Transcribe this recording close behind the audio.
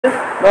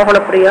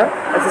Mohanapriya,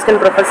 Assistant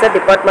Professor,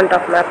 Department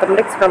of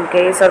Mathematics from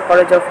KSR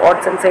College of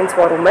Arts and Science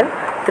for Women,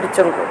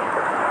 Tiruchendur.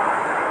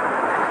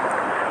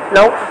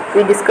 Now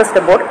we discussed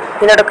about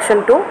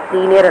Introduction to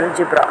Linear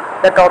Algebra.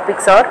 The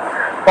topics are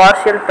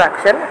partial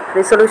fraction,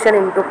 resolution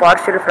into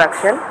partial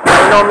fraction,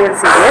 binomial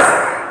series,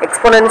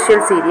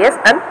 exponential series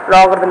and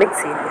logarithmic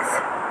series.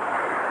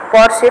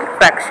 Partial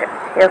fraction.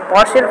 A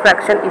partial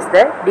fraction is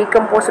the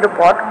decomposed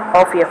part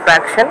of a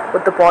fraction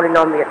with the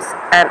polynomials.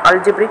 An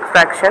algebraic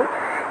fraction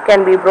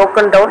can be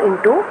broken down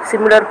into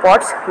similar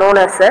parts known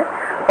as a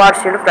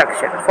partial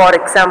fraction. For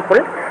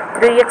example,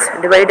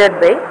 3x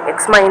divided by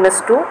x minus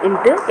 2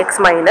 into x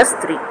minus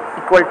 3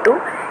 equal to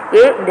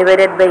a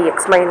divided by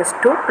x minus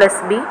 2 plus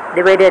b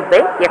divided by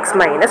x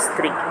minus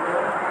 3.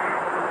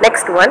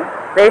 Next one,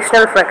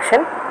 rational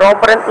fraction,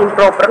 proper and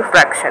improper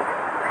fraction.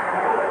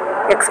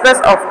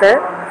 Express of the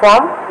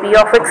form p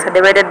of x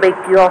divided by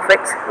q of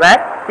x,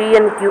 where p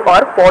and q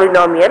are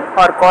polynomial,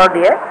 are called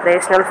a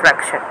rational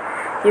fraction.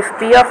 If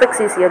p of x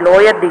is a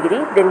lower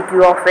degree than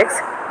q of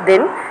x,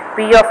 then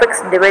p of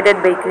x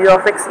divided by q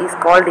of x is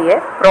called a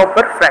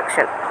proper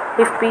fraction.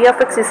 If p of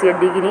x is a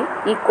degree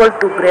equal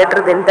to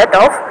greater than that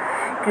of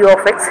q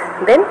of x,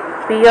 then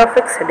p of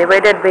x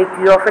divided by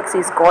q of x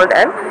is called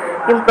an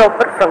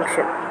improper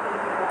function.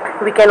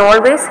 We can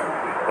always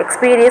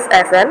experience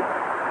as an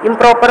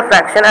improper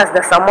fraction as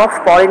the sum of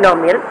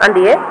polynomial and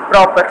a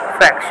proper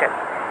fraction.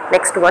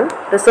 Next one,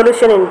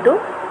 resolution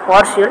into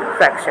partial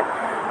fraction.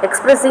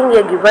 Expressing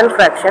a given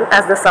fraction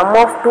as the sum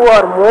of two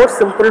or more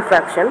simple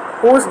fractions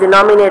whose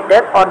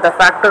denominator or the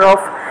factor of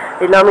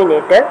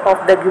denominator of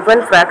the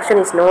given fraction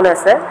is known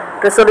as a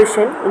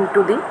resolution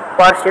into the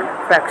partial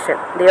fraction.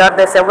 There are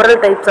the several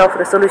types of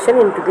resolution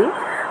into the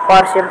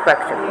partial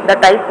fraction. The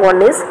type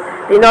 1 is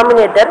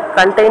denominator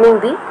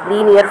containing the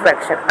linear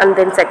fraction, and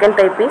then second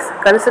type is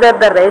consider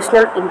the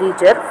rational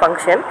integer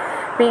function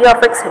p of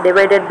x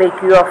divided by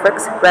q of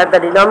x, where the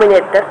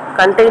denominator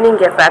containing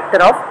a factor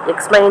of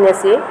x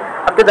minus a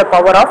up to the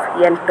power of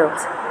n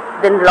terms.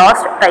 Then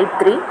last type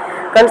 3,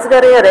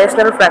 consider a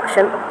rational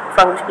fraction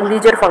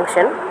integer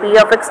function p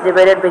of x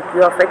divided by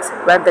q of x,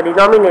 where the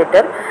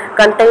denominator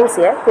contains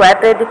a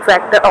quadratic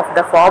factor of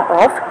the form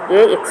of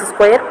ax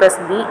square plus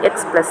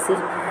bx plus c,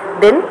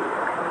 then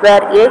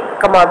where a,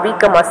 b,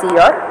 c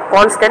are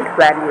constant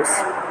values.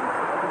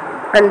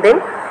 And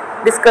then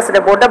discussed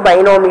about a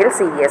binomial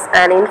series.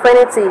 An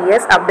infinite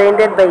series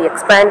obtained by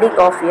expanding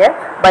of a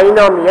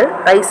binomial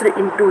raised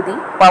into the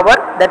power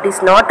that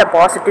is not a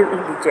positive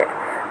integer.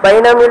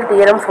 Binomial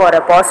theorem for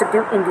a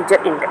positive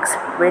integer index.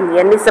 When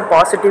n is a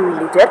positive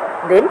integer,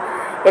 then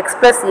x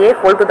plus a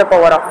whole to the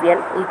power of n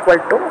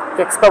equal to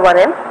x power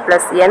n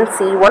plus n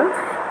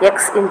c1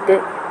 x into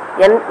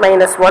n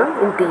minus 1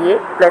 into a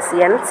plus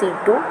n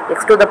c2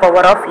 x to the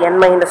power of n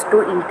minus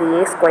 2 into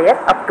a square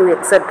up to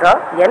etc.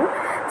 n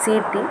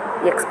ct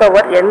x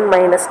power n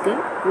minus t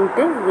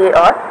into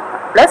ar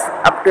plus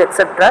up to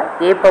etc.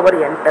 a power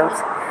n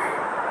terms.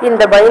 In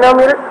the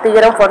binomial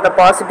theorem for the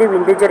positive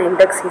integer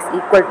index is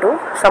equal to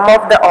sum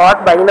of the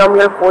odd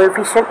binomial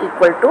coefficient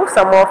equal to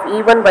sum of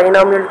even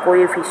binomial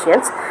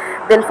coefficients.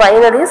 Then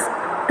final is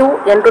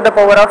 2n to the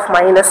power of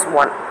minus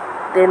 1.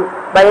 Then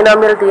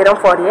binomial theorem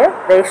for a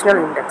rational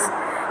index.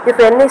 If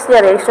n is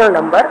a rational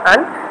number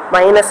and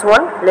minus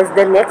 1 less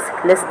than x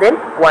less than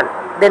 1,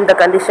 then the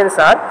conditions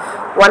are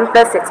 1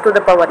 plus x to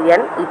the power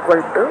n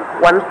equal to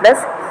 1 plus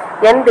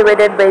n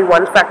divided by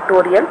 1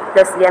 factorial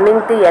plus n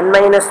into n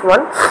minus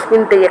 1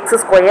 into x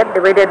square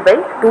divided by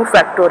 2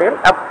 factorial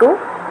up to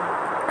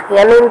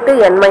n into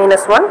n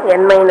minus 1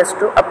 n minus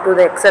 2 up to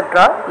the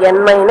etc.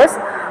 n minus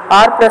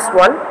r plus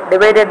 1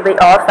 divided by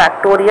r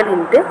factorial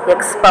into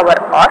x power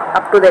r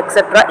up to the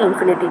etc.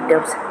 infinity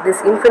terms. This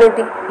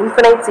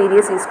infinite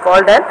series is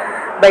called an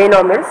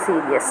binomial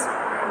series.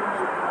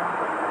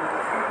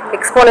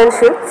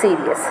 Exponential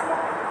series.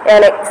 A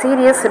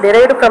series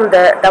derived from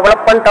the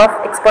development of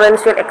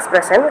exponential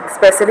expression,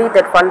 especially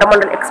that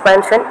fundamental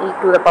expansion e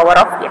to the power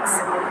of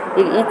x.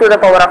 E to the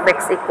power of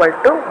x equal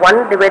to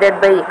 1 divided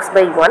by x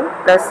by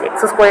 1 plus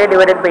x square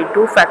divided by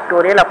 2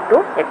 factorial up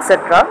to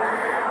etc.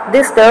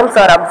 These terms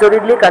are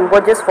absolutely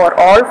converges for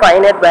all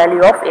finite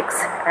value of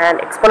x. An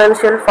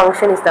exponential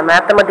function is the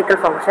mathematical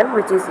function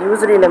which is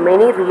used in a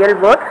many real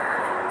world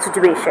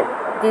situation.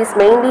 It is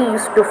mainly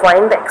used to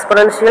find the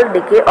exponential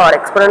decay or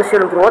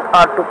exponential growth,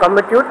 or to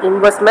compute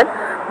investment,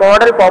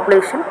 model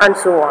population and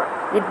so on.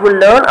 It will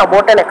learn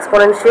about an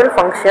exponential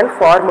function,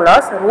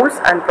 formulas, rules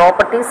and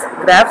properties,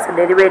 graphs,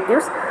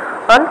 derivatives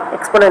on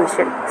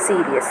exponential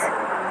series.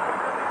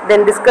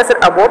 Then discuss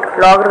about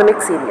logarithmic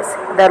series.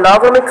 The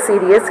logarithmic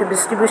series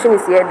distribution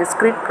is a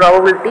discrete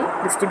probability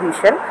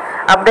distribution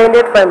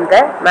obtained from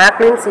the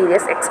Maclaurin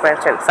series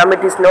expansion. Some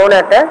it is known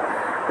as the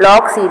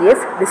log series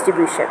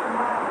distribution.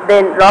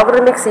 Then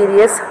logarithmic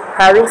series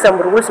having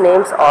some rules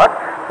names are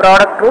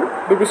product rule,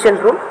 division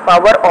rule,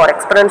 power or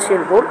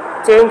exponential rule,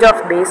 change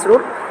of base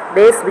rule,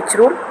 base which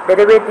rule,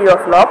 derivative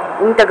of log,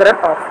 integral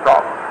of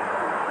log.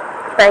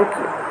 Thank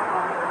you.